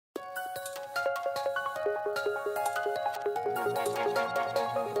Hi,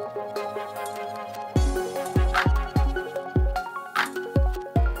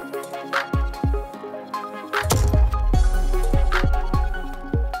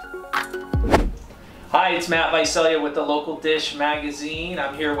 it's Matt Visalia with the Local Dish Magazine.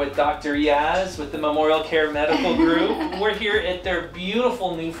 I'm here with Dr. Yaz with the MemorialCare Medical Group. We're here at their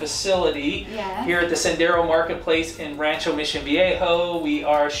beautiful new facility here at the Sendero Marketplace in Rancho Mission Viejo. We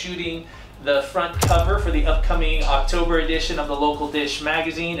are shooting the front cover for the upcoming October edition of the Local Dish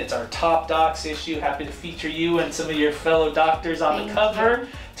Magazine. It's our Top Docs issue. Happy to feature you and some of your fellow doctors on the cover.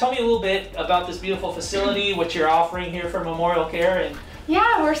 Tell me a little bit about this beautiful facility, what you're offering here for MemorialCare. And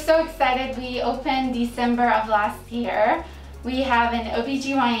yeah, we're so excited. We opened December of last year. We have an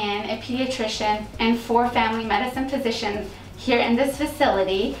OBGYN, a pediatrician, and 4 family medicine physicians here in this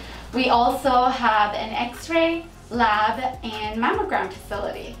facility. We also have an x-ray, lab, and mammogram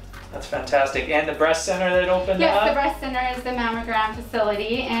facility. That's fantastic. And the breast center that opened up? Yes, the breast center is the mammogram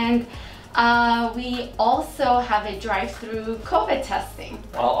facility. And we also have a drive-through COVID testing.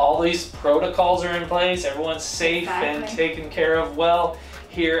 Well, all these protocols are in place. Everyone's safe and taken care of well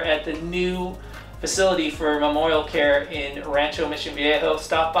here at the new facility for MemorialCare in Rancho Mission Viejo.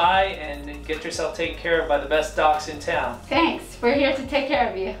 Stop by and get yourself taken care of by the best docs in town. Thanks. We're here to take care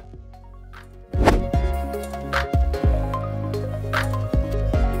of you.